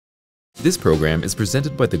This program is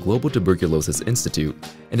presented by the Global Tuberculosis Institute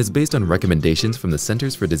and is based on recommendations from the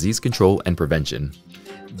Centers for Disease Control and Prevention.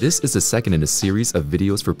 This is the second in a series of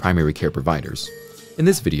videos for primary care providers. In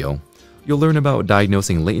this video, you'll learn about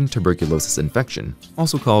diagnosing latent tuberculosis infection,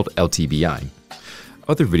 also called LTBI.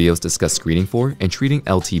 Other videos discuss screening for and treating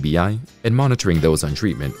LTBI and monitoring those on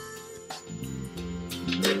treatment.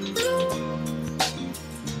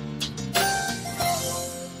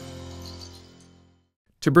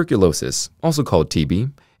 Tuberculosis, also called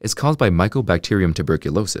TB, is caused by Mycobacterium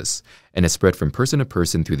tuberculosis and is spread from person to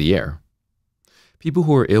person through the air. People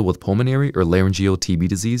who are ill with pulmonary or laryngeal TB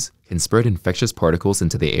disease can spread infectious particles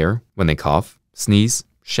into the air when they cough, sneeze,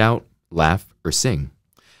 shout, laugh, or sing.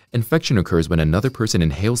 Infection occurs when another person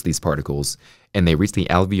inhales these particles and they reach the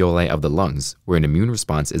alveoli of the lungs, where an immune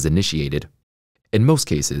response is initiated. In most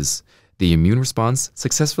cases, the immune response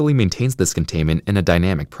successfully maintains this containment in a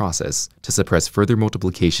dynamic process to suppress further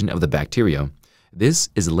multiplication of the bacteria. This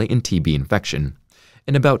is latent TB infection.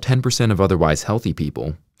 In about 10% of otherwise healthy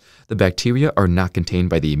people, the bacteria are not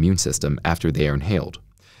contained by the immune system after they are inhaled.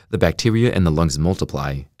 The bacteria in the lungs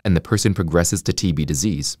multiply, and the person progresses to TB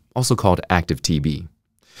disease, also called active TB.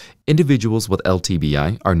 Individuals with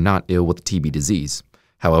LTBI are not ill with TB disease.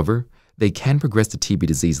 However, they can progress to TB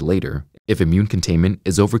disease later if immune containment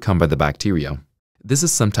is overcome by the bacteria. This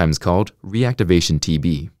is sometimes called reactivation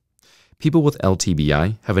TB. People with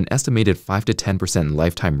LTBI have an estimated 5 to 10%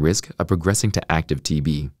 lifetime risk of progressing to active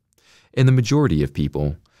TB. In the majority of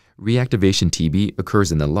people, reactivation TB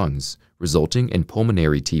occurs in the lungs, resulting in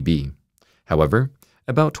pulmonary TB. However,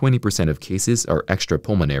 about 20% of cases are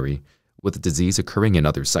extrapulmonary, with disease occurring in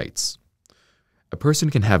other sites. A person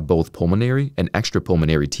can have both pulmonary and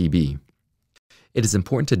extrapulmonary TB. It is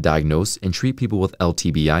important to diagnose and treat people with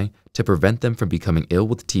LTBI to prevent them from becoming ill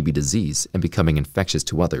with TB disease and becoming infectious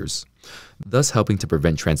to others, thus helping to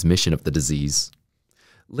prevent transmission of the disease.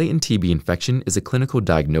 Latent TB infection is a clinical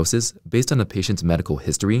diagnosis based on a patient's medical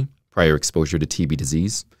history, prior exposure to TB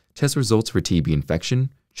disease, test results for TB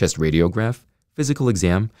infection, chest radiograph, physical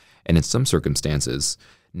exam, and in some circumstances,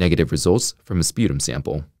 negative results from a sputum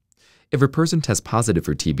sample. If a person tests positive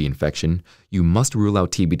for TB infection, you must rule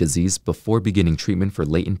out TB disease before beginning treatment for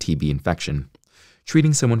latent TB infection.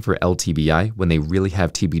 Treating someone for LTBI when they really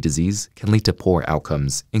have TB disease can lead to poor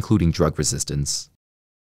outcomes, including drug resistance.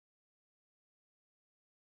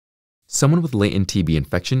 Someone with latent TB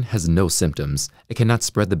infection has no symptoms and cannot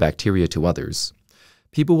spread the bacteria to others.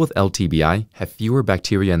 People with LTBI have fewer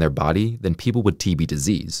bacteria in their body than people with TB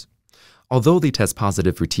disease. Although they test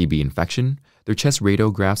positive for TB infection, their chest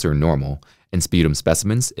radiographs are normal, and sputum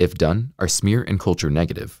specimens, if done, are smear and culture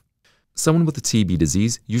negative. Someone with TB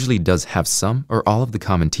disease usually does have some or all of the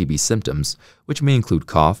common TB symptoms, which may include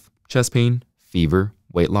cough, chest pain, fever,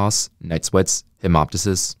 weight loss, night sweats,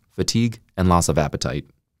 hemoptysis, fatigue, and loss of appetite.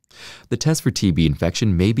 The test for TB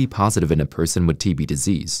infection may be positive in a person with TB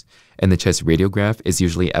disease, and the chest radiograph is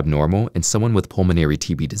usually abnormal in someone with pulmonary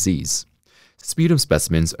TB disease. Sputum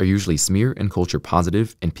specimens are usually smear and culture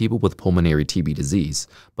positive in people with pulmonary TB disease,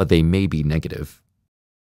 but they may be negative.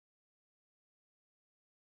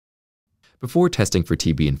 Before testing for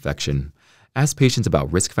TB infection, ask patients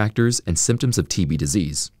about risk factors and symptoms of TB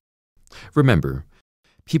disease. Remember,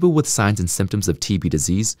 people with signs and symptoms of TB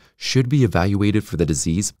disease should be evaluated for the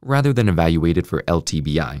disease rather than evaluated for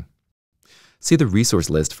LTBI. See the resource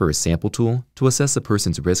list for a sample tool to assess a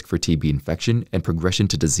person's risk for TB infection and progression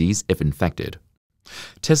to disease if infected.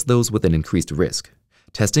 Test those with an increased risk.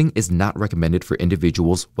 Testing is not recommended for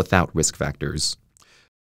individuals without risk factors.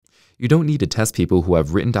 You don't need to test people who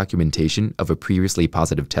have written documentation of a previously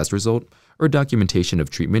positive test result or documentation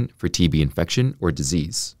of treatment for TB infection or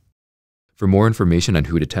disease. For more information on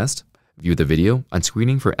who to test, view the video on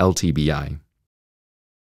screening for LTBI.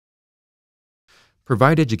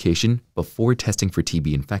 Provide education before testing for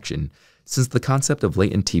TB infection, since the concept of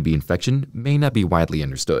latent TB infection may not be widely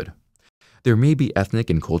understood. There may be ethnic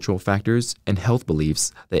and cultural factors and health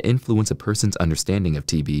beliefs that influence a person's understanding of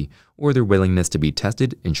TB or their willingness to be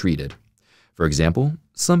tested and treated. For example,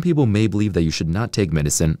 some people may believe that you should not take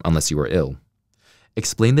medicine unless you are ill.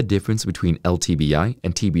 Explain the difference between LTBI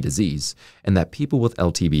and TB disease, and that people with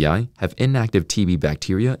LTBI have inactive TB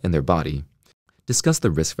bacteria in their body. Discuss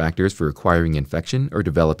the risk factors for acquiring infection or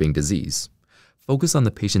developing disease. Focus on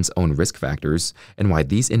the patient's own risk factors and why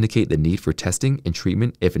these indicate the need for testing and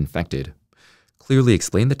treatment if infected. Clearly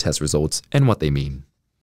explain the test results and what they mean.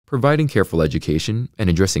 Providing careful education and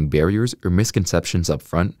addressing barriers or misconceptions up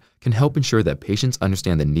front can help ensure that patients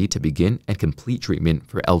understand the need to begin and complete treatment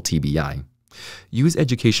for LTBI. Use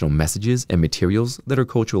educational messages and materials that are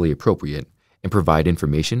culturally appropriate and provide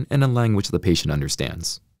information in a language the patient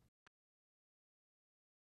understands.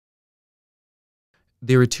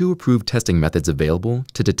 There are two approved testing methods available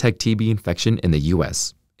to detect TB infection in the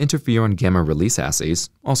U.S. interferon gamma release assays,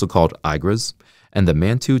 also called IGRAs, and the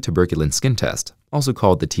Man-2 tuberculin skin test, also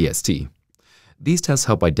called the TST. These tests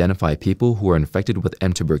help identify people who are infected with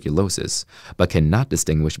M. tuberculosis, but cannot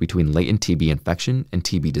distinguish between latent TB infection and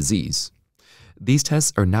TB disease. These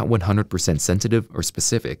tests are not 100% sensitive or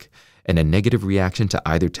specific, and a negative reaction to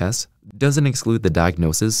either test doesn't exclude the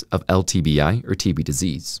diagnosis of LTBI or TB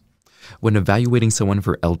disease. When evaluating someone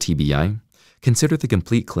for LTBI, consider the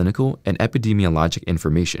complete clinical and epidemiologic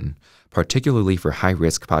information, particularly for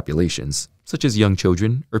high-risk populations, such as young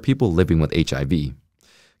children or people living with HIV.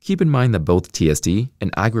 Keep in mind that both TST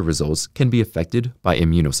and IGRA results can be affected by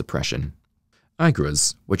immunosuppression.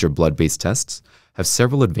 IGRAs, which are blood-based tests, have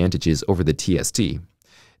several advantages over the TST.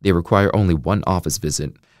 They require only one office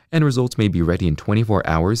visit, and results may be ready in 24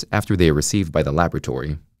 hours after they are received by the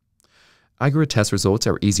laboratory. IGRA test results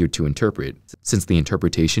are easier to interpret since the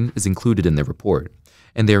interpretation is included in the report,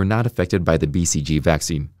 and they are not affected by the BCG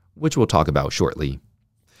vaccine, which we'll talk about shortly.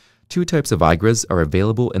 Two types of IGRAs are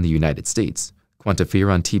available in the United States: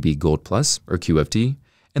 QuantiFERON TB Gold Plus, or QFT,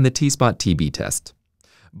 and the T-Spot TB test.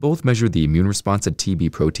 Both measure the immune response to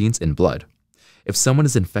TB proteins in blood. If someone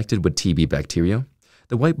is infected with TB bacteria,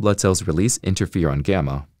 the white blood cells release interferon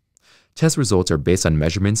gamma. Test results are based on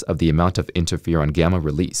measurements of the amount of interferon gamma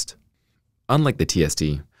released. Unlike the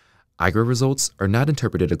TST, IGRA results are not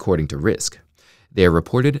interpreted according to risk. They are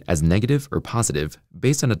reported as negative or positive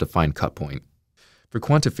based on a defined cut point. For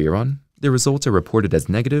QuantiFERON, the results are reported as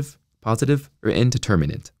negative, positive, or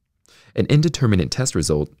indeterminate. An indeterminate test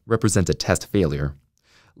result represents a test failure.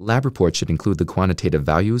 Lab reports should include the quantitative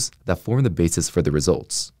values that form the basis for the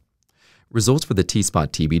results. Results for the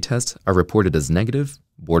T-Spot TB test are reported as negative,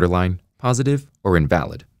 borderline, positive, or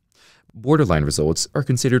invalid. Borderline results are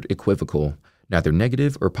considered equivocal, neither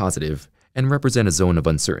negative or positive, and represent a zone of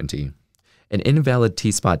uncertainty. An invalid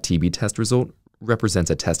T-Spot TB test result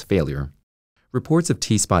represents a test failure. Reports of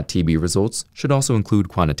T-Spot TB results should also include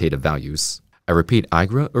quantitative values. A repeat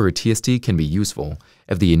IGRA or a TST can be useful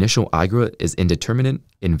if the initial IGRA is indeterminate,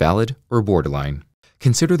 invalid, or borderline.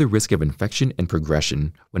 Consider the risk of infection and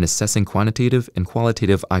progression when assessing quantitative and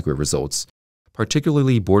qualitative IGRA results,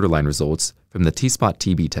 particularly borderline results from the T-Spot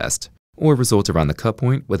TB test, or results around the cut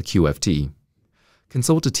point with QFT.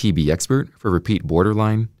 Consult a TB expert for repeat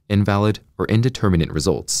borderline, invalid, or indeterminate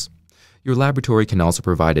results. Your laboratory can also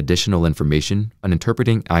provide additional information on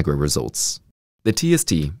interpreting IGRA results. The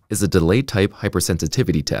TST is a delayed type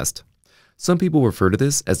hypersensitivity test. Some people refer to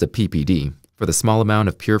this as the PPD for the small amount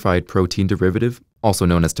of purified protein derivative, also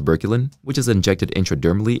known as tuberculin, which is injected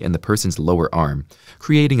intradermally in the person's lower arm,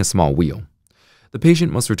 creating a small wheal. The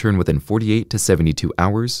patient must return within 48 to 72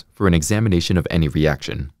 hours for an examination of any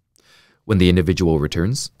reaction. When the individual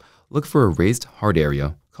returns, look for a raised hard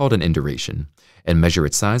area called an induration and measure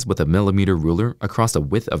its size with a millimeter ruler across the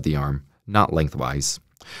width of the arm, not lengthwise.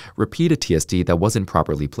 Repeat a TST that wasn't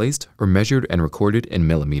properly placed or measured and recorded in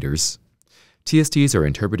millimeters. TSTs are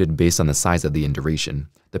interpreted based on the size of the induration,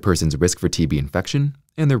 the person's risk for TB infection,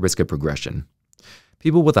 and their risk of progression.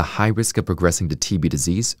 People with a high risk of progressing to TB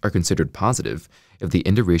disease are considered positive if the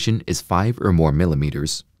induration is 5 or more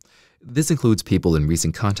millimeters. This includes people in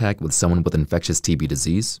recent contact with someone with infectious TB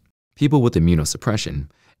disease, people with immunosuppression,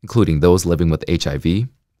 including those living with HIV,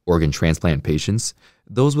 organ transplant patients,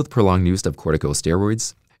 those with prolonged use of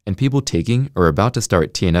corticosteroids, and people taking or about to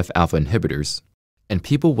start TNF-alpha inhibitors, and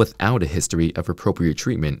people without a history of appropriate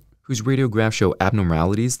treatment whose radiographs show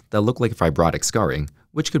abnormalities that look like fibrotic scarring,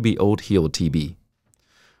 which could be old healed TB.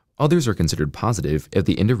 Others are considered positive if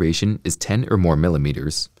the induration is 10 or more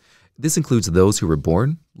millimeters. This includes those who were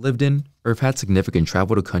born, lived in, or have had significant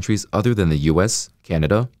travel to countries other than the US,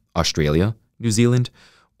 Canada, Australia, New Zealand,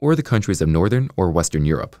 or the countries of Northern or Western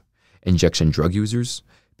Europe, injection drug users,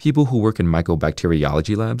 people who work in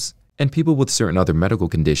mycobacteriology labs, and people with certain other medical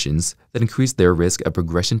conditions that increase their risk of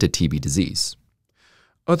progression to TB disease.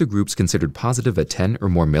 Other groups considered positive at 10 or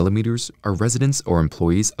more millimeters are residents or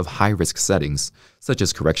employees of high-risk settings, such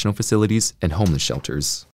as correctional facilities and homeless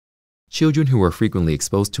shelters. Children who are frequently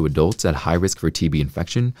exposed to adults at high risk for TB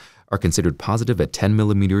infection are considered positive at 10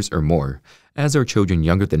 millimeters or more, as are children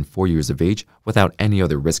younger than 4 years of age without any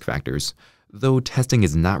other risk factors, though testing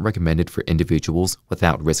is not recommended for individuals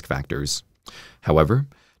without risk factors. However,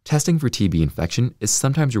 testing for TB infection is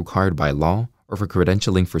sometimes required by law or for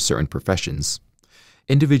credentialing for certain professions.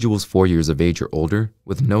 Individuals 4 years of age or older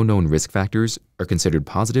with no known risk factors are considered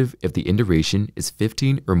positive if the induration is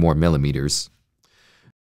 15 or more millimeters.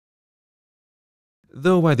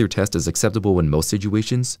 Though either test is acceptable in most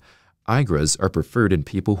situations, IGRAs are preferred in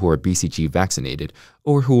people who are BCG vaccinated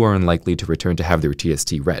or who are unlikely to return to have their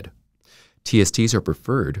TST read. TSTs are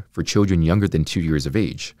preferred for children younger than 2 years of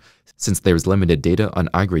age, since there is limited data on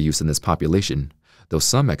IGRA use in this population, though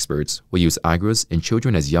some experts will use IGRAs in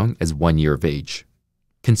children as young as 1 year of age.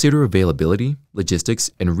 Consider availability, logistics,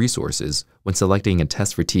 and resources when selecting a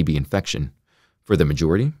test for TB infection. For the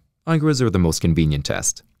majority, IGRAs are the most convenient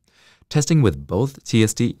test. Testing with both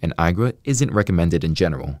TST and IGRA isn't recommended in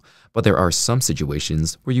general, but there are some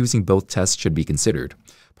situations where using both tests should be considered,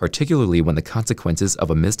 particularly when the consequences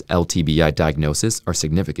of a missed LTBI diagnosis are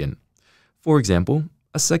significant. For example,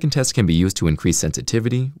 a second test can be used to increase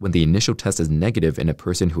sensitivity when the initial test is negative in a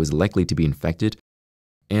person who is likely to be infected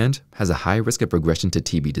and has a high risk of progression to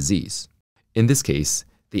TB disease. In this case,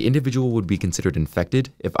 the individual would be considered infected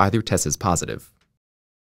if either test is positive.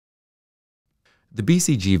 The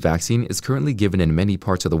BCG vaccine is currently given in many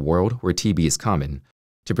parts of the world where TB is common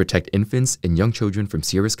to protect infants and young children from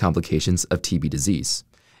serious complications of TB disease.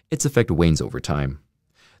 Its effect wanes over time.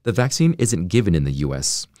 The vaccine isn't given in the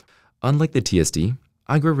US. Unlike the TST,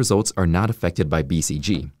 IGRA results are not affected by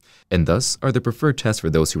BCG, and thus are the preferred test for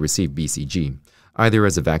those who receive BCG, either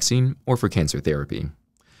as a vaccine or for cancer therapy.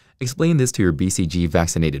 Explain this to your BCG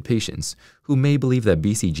vaccinated patients who may believe that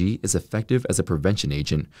BCG is effective as a prevention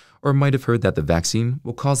agent or might have heard that the vaccine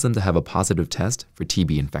will cause them to have a positive test for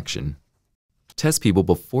TB infection. Test people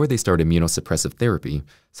before they start immunosuppressive therapy,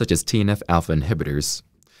 such as TNF-alpha inhibitors.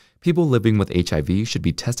 People living with HIV should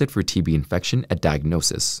be tested for TB infection at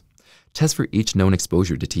diagnosis. Test for each known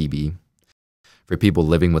exposure to TB. For people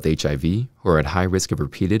living with HIV who are at high risk of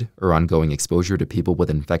repeated or ongoing exposure to people with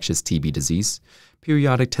infectious TB disease,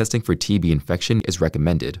 periodic testing for TB infection is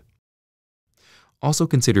recommended. Also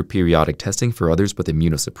consider periodic testing for others with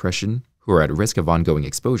immunosuppression who are at risk of ongoing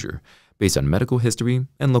exposure based on medical history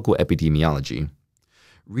and local epidemiology.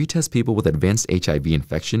 Retest people with advanced HIV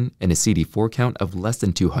infection and a CD4 count of less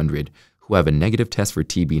than 200 who have a negative test for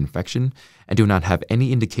TB infection and do not have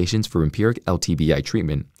any indications for empiric LTBI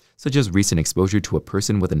treatment, such as recent exposure to a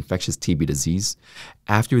person with infectious TB disease,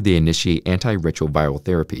 after they initiate antiretroviral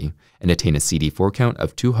therapy and attain a CD4 count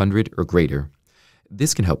of 200 or greater.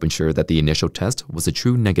 This can help ensure that the initial test was a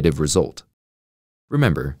true negative result.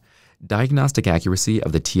 Remember, diagnostic accuracy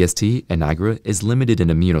of the TST and IGRA is limited in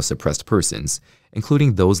immunosuppressed persons,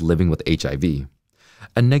 including those living with HIV.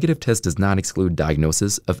 A negative test does not exclude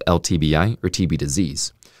diagnosis of LTBI or TB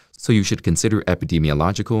disease, so you should consider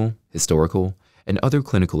epidemiological, historical, and other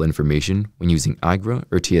clinical information when using IGRA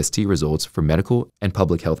or TST results for medical and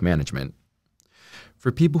public health management.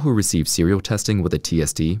 For people who receive serial testing with a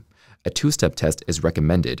TST, a two-step test is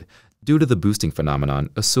recommended due to the boosting phenomenon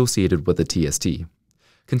associated with the TST.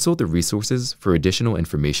 Consult the resources for additional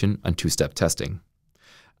information on two-step testing.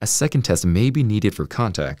 A second test may be needed for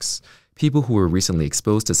contacts, people who were recently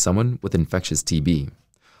exposed to someone with infectious TB.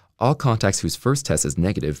 All contacts whose first test is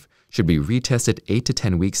negative should be retested 8 to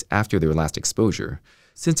 10 weeks after their last exposure,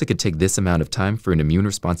 since it could take this amount of time for an immune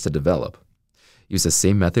response to develop. Use the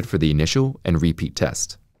same method for the initial and repeat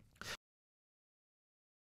test.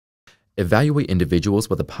 Evaluate individuals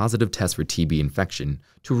with a positive test for TB infection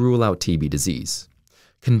to rule out TB disease.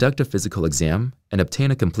 Conduct a physical exam and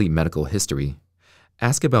obtain a complete medical history.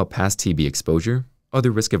 Ask about past TB exposure,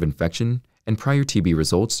 other risk of infection, and prior TB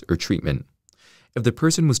results or treatment. If the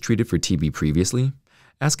person was treated for TB previously,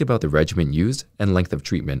 ask about the regimen used and length of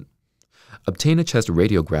treatment. Obtain a chest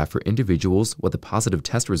radiograph for individuals with a positive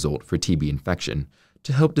test result for TB infection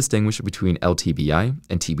to help distinguish between LTBI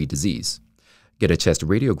and TB disease. Get a chest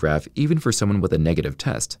radiograph even for someone with a negative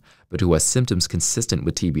test, but who has symptoms consistent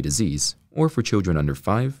with TB disease, or for children under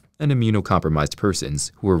 5 and immunocompromised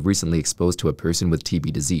persons who were recently exposed to a person with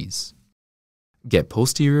TB disease. Get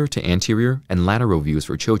posterior to anterior and lateral views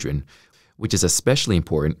for children, which is especially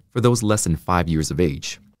important for those less than 5 years of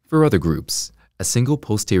age. For other groups, a single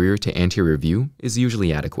posterior to anterior view is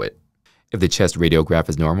usually adequate. If the chest radiograph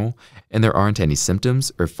is normal and there aren't any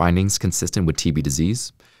symptoms or findings consistent with TB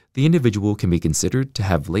disease, the individual can be considered to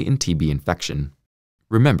have latent TB infection.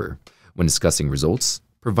 Remember, when discussing results,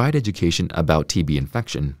 provide education about TB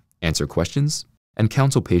infection, answer questions, and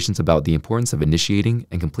counsel patients about the importance of initiating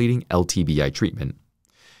and completing LTBI treatment.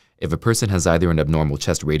 If a person has either an abnormal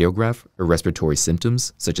chest radiograph or respiratory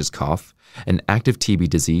symptoms, such as cough, and active TB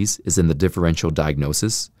disease is in the differential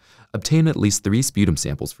diagnosis, obtain at least 3 sputum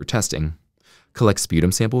samples for testing. Collect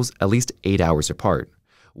sputum samples at least 8 hours apart.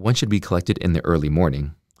 One should be collected in the early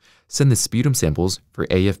morning. Send the sputum samples for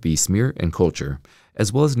AFB smear and culture,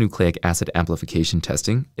 as well as nucleic acid amplification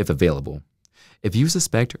testing if available. If you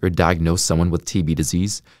suspect or diagnose someone with TB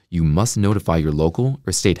disease, you must notify your local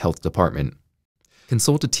or state health department.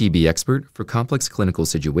 Consult a TB expert for complex clinical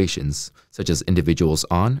situations, such as individuals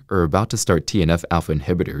on or about to start TNF-alpha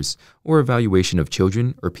inhibitors or evaluation of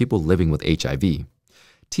children or people living with HIV.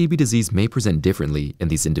 TB disease may present differently in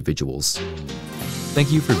these individuals.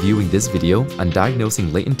 Thank you for viewing this video on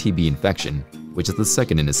diagnosing latent TB infection, which is the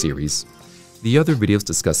second in a series. The other videos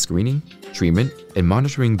discuss screening, treatment, and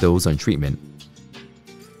monitoring those on treatment.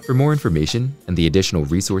 For more information and the additional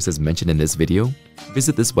resources mentioned in this video,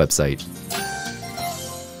 visit this website.